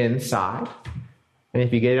the inside. And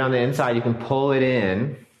if you get it on the inside, you can pull it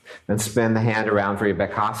in and spin the hand around for your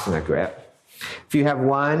Bakasana grip. If you have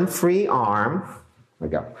one free arm,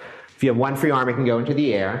 let go. If you have one free arm, it can go into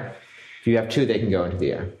the air. If you have two, they can go into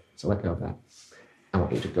the air. So let go of that. I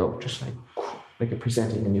want you to go just like you're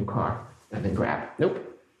presenting a new car. And then grab. Nope.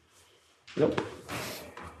 Like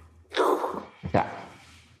that.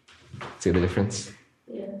 See the difference?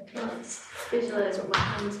 Yeah, let's visualize what my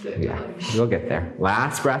hands do. Yeah, you'll get there.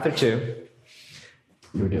 Last breath or two.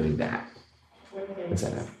 You're doing that. Okay. Is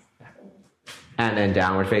that it? And then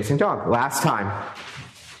downward facing dog. Last time.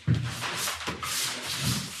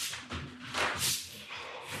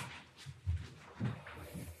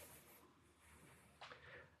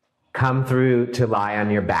 Come through to lie on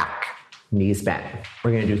your back. Knees bent.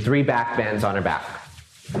 We're going to do 3 back bends on our back.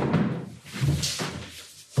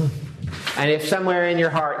 And if somewhere in your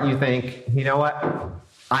heart you think, you know what,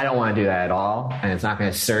 I don't want to do that at all, and it's not going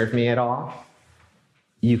to serve me at all,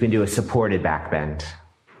 you can do a supported back bend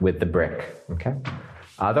with the brick, okay?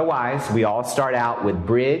 Otherwise, we all start out with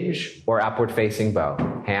bridge or upward facing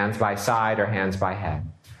bow, hands by side or hands by head.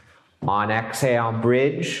 On exhale,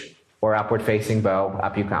 bridge or upward facing bow,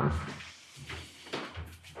 up you come.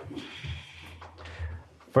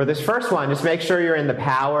 For this first one, just make sure you're in the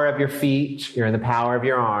power of your feet, you're in the power of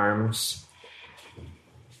your arms,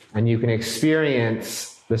 and you can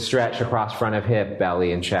experience the stretch across front of hip,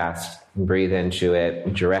 belly, and chest, and breathe into it,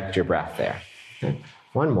 and direct your breath there. Okay.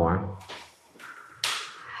 One more.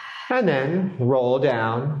 And then roll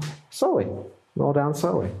down slowly. Roll down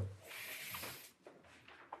slowly.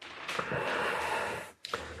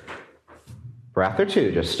 Breath or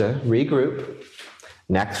two, just to regroup.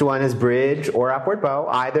 Next one is bridge or upward bow.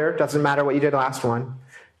 Either, doesn't matter what you did last one.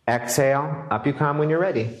 Exhale, up you come when you're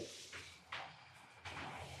ready.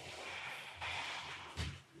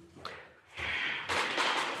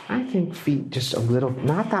 I think feet just a little,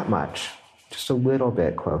 not that much, just a little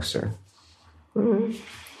bit closer. Mm-hmm.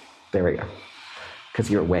 There we go.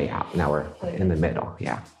 Because you're way out. Now we're in the middle,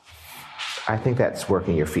 yeah. I think that's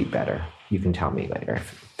working your feet better. You can tell me later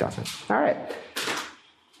if it doesn't. All right.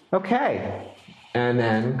 Okay. And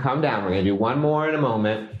then come down. We're going to do one more in a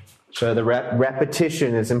moment. So the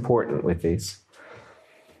repetition is important with these.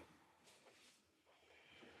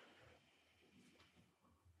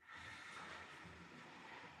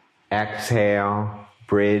 Exhale,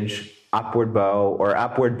 bridge, upward bow, or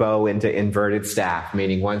upward bow into inverted staff,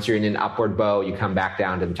 meaning once you're in an upward bow, you come back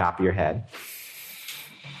down to the top of your head.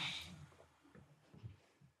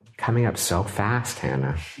 Coming up so fast,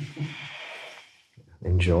 Hannah.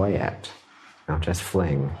 Enjoy it. Not just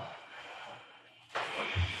fling.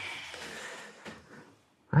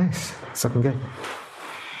 Nice. It's looking good.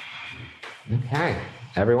 Okay.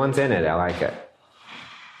 Everyone's in it. I like it.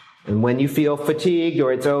 And when you feel fatigued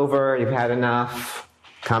or it's over, you've had enough,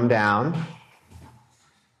 come down.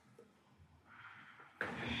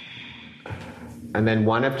 And then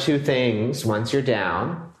one of two things once you're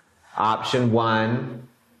down. Option 1,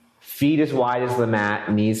 feet as wide as the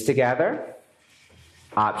mat, knees together.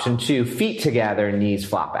 Option 2, feet together, knees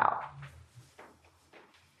flop out.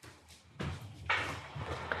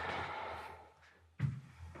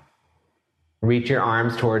 Reach your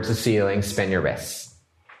arms towards the ceiling, spin your wrists.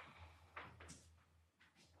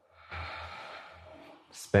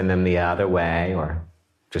 Spin them the other way or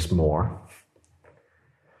just more.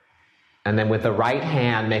 And then with the right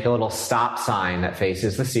hand, make a little stop sign that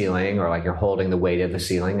faces the ceiling or like you're holding the weight of the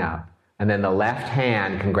ceiling up. And then the left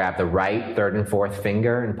hand can grab the right third and fourth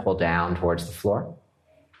finger and pull down towards the floor.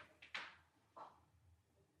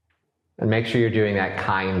 And make sure you're doing that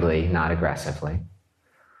kindly, not aggressively.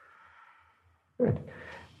 Good.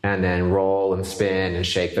 And then roll and spin and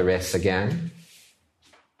shake the wrists again.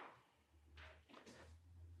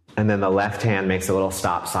 And then the left hand makes a little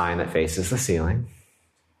stop sign that faces the ceiling.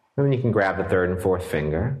 And then you can grab the third and fourth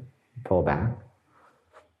finger, pull back.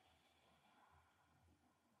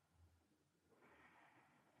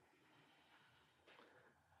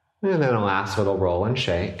 And then a last little roll and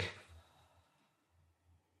shake.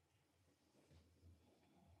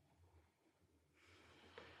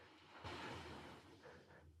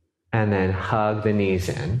 And then hug the knees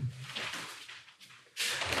in.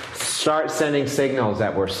 Start sending signals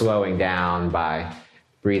that we're slowing down by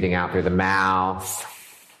breathing out through the mouth.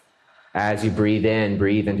 As you breathe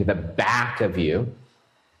into the back of you.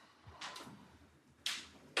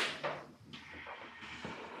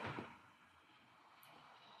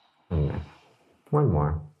 One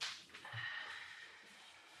more.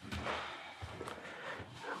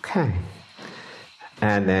 Okay.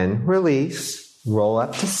 And then release, roll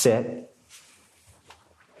up to sit.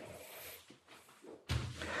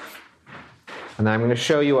 And I'm going to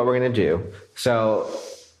show you what we're going to do. So,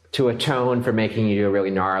 to atone for making you do a really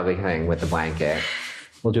gnarly thing with the blanket,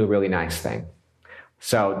 we'll do a really nice thing.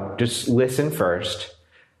 So, just listen first.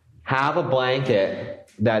 Have a blanket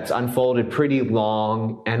that's unfolded pretty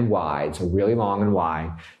long and wide, so really long and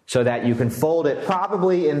wide, so that you can fold it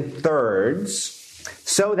probably in thirds,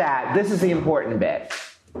 so that, this is the important bit.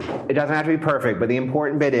 It doesn't have to be perfect, but the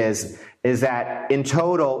important bit is that in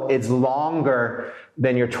total, it's longer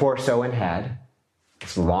than your torso and head.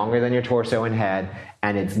 It's longer than your torso and head,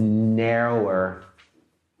 and it's narrower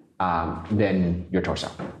than your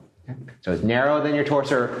torso. Okay? So it's narrower than your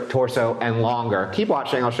torso and longer. Keep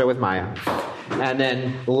watching, I'll show with Maya. And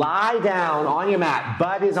then lie down on your mat.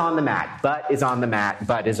 Butt is on the mat. Butt is on the mat.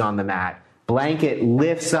 Butt is on the mat. Blanket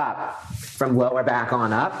lifts up from lower back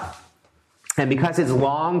on up. And because it's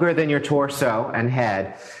longer than your torso and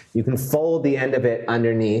head, you can fold the end of it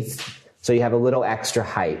underneath so you have a little extra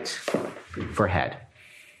height for head.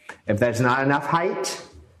 If there's not enough height,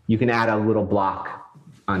 you can add a little block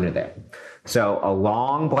under there. So a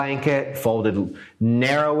long blanket folded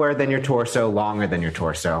narrower than your torso, longer than your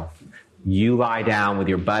torso. You lie down with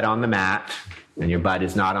your butt on the mat, and your butt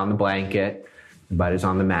is not on the blanket. The butt is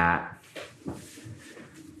on the mat.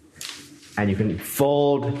 And you can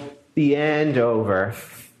fold the end over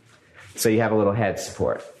so you have a little head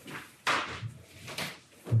support.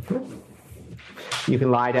 You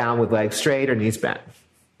can lie down with legs straight or knees bent.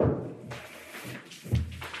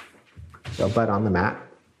 So butt on the mat,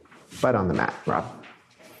 Rob.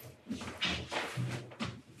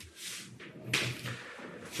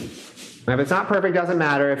 If it's not perfect, doesn't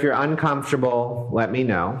matter. If you're uncomfortable, let me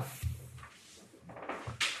know.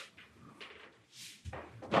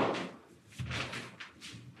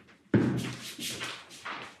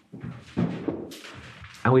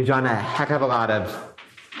 And we've done a heck of a lot of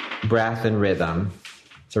breath and rhythm,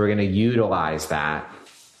 so we're going to utilize that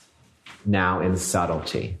now in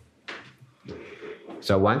subtlety.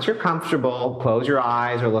 So once you're comfortable, close your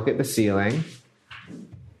eyes or look at the ceiling.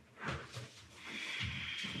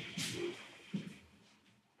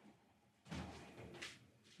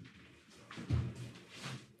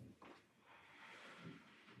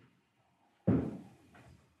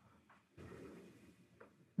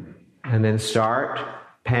 And then start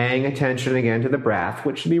paying attention again to the breath,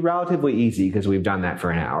 which should be relatively easy because we've done that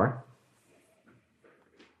for an hour.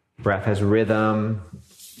 Breath has rhythm,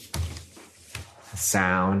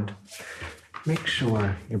 sound. Make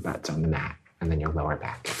sure your butt's on the mat and then your lower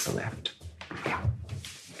back gets a lift. Yeah.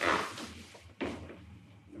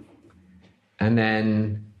 And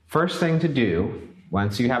then first thing to do,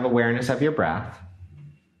 once you have awareness of your breath,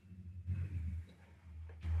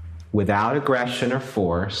 without aggression or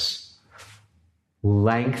force,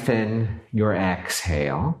 lengthen your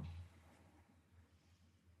exhale.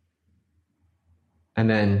 And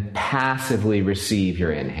then passively receive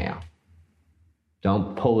your inhale.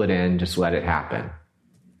 Don't pull it in, just let it happen.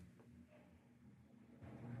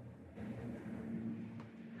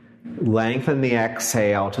 Lengthen the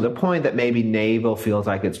exhale to the point that maybe navel feels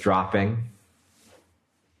like it's dropping.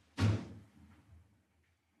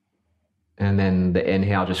 And then the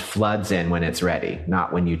inhale just floods in when it's ready,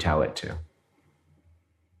 not when you tell it to.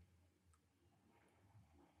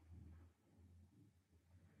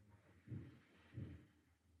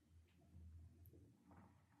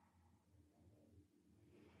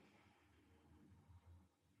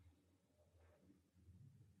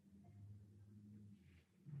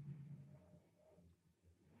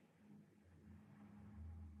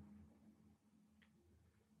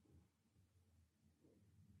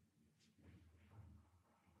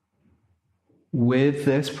 With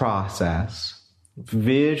this process,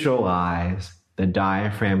 visualize the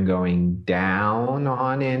diaphragm going down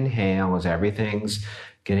on inhale as everything's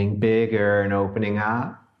getting bigger and opening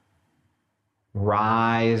up,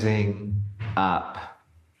 rising up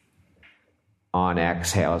on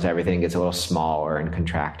exhale as everything gets a little smaller and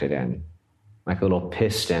contracted in, like a little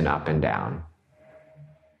piston up and down.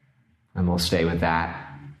 And we'll stay with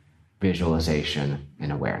that visualization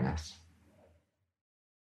and awareness.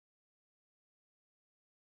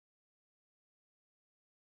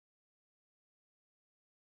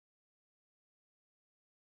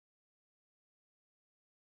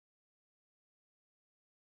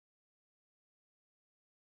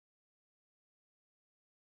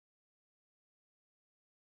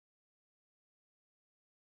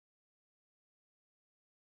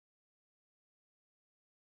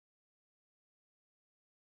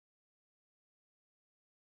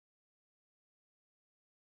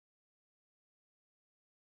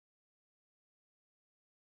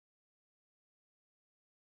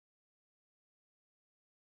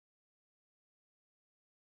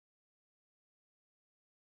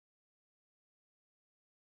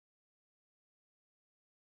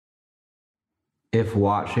 If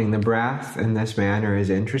watching the breath in this manner is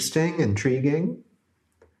interesting, intriguing,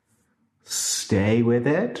 stay with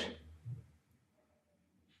it.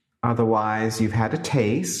 Otherwise, you've had a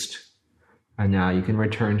taste, and now you can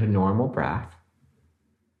return to normal breath.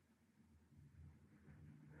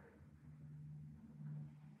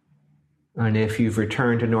 And if you've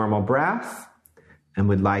returned to normal breath and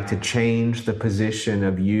would like to change the position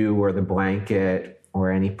of you or the blanket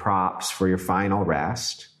or any props for your final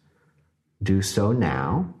rest, do so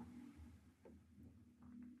now.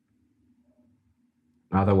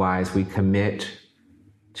 Otherwise, we commit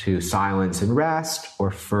to silence and rest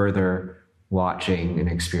or further watching and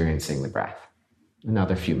experiencing the breath.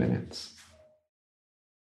 Another few minutes.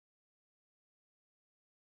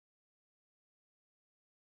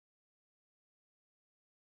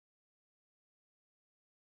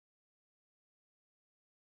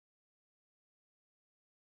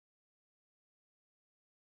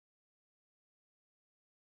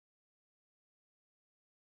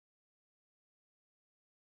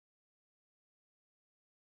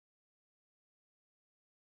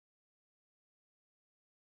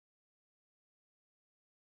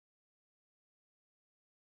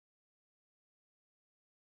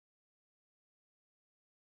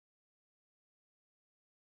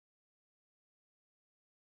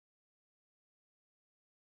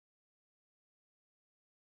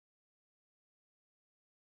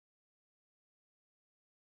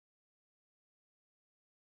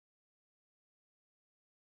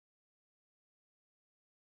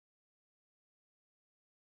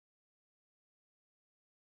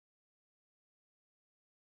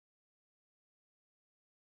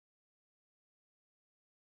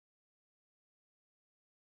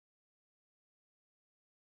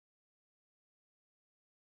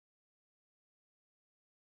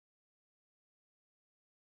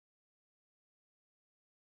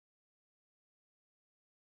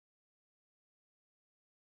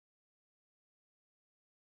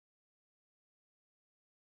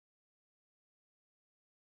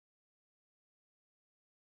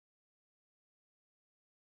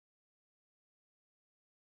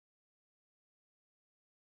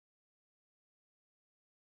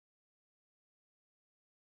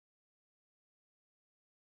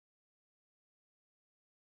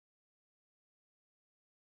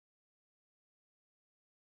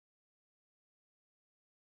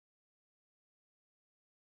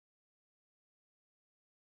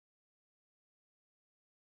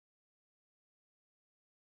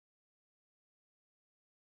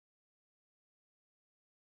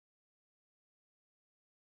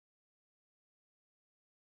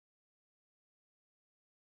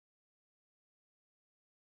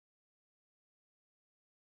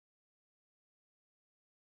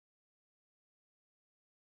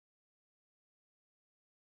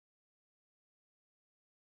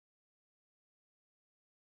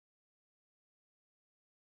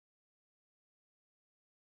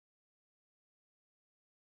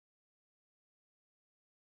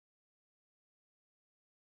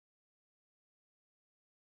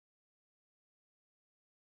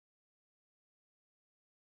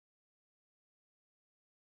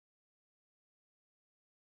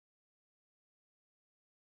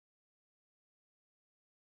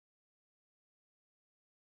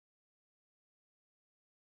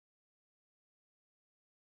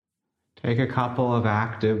 Take a couple of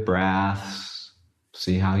active breaths.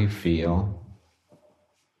 See how you feel.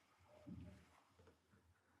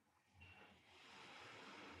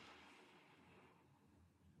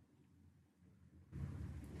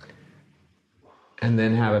 And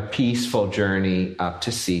then have a peaceful journey up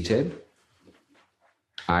to seated.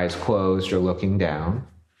 Eyes closed or looking down.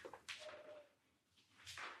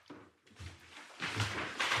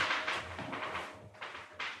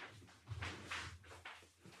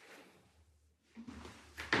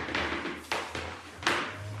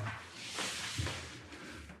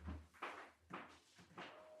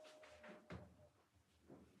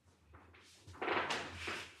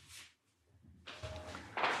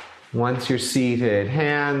 Once you're seated,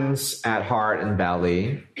 hands at heart and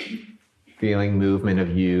belly, feeling movement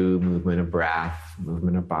of you, movement of breath,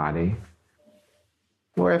 movement of body.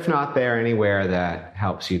 Or if not there, anywhere that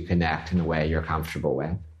helps you connect in a way you're comfortable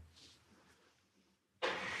with.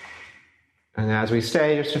 And as we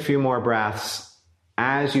stay, just a few more breaths.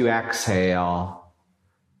 As you exhale,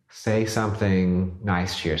 say something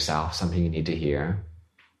nice to yourself, something you need to hear.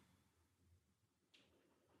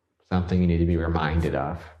 Something you need to be reminded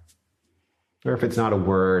of. Or if it's not a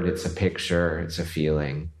word, it's a picture, it's a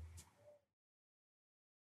feeling.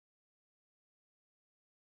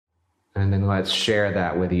 And then let's share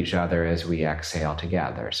that with each other as we exhale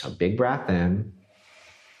together. So big breath in,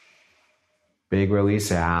 big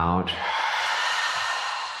release out.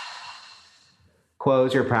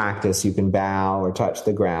 Close your practice. You can bow or touch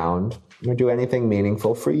the ground or do anything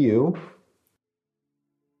meaningful for you.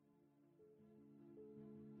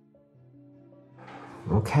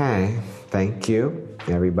 Okay, thank you,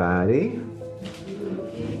 everybody.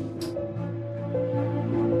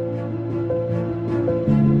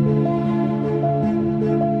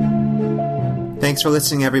 Thanks for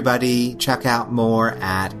listening, everybody. Check out more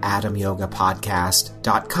at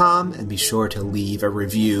adamyogapodcast.com and be sure to leave a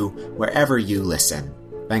review wherever you listen.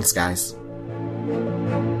 Thanks, guys.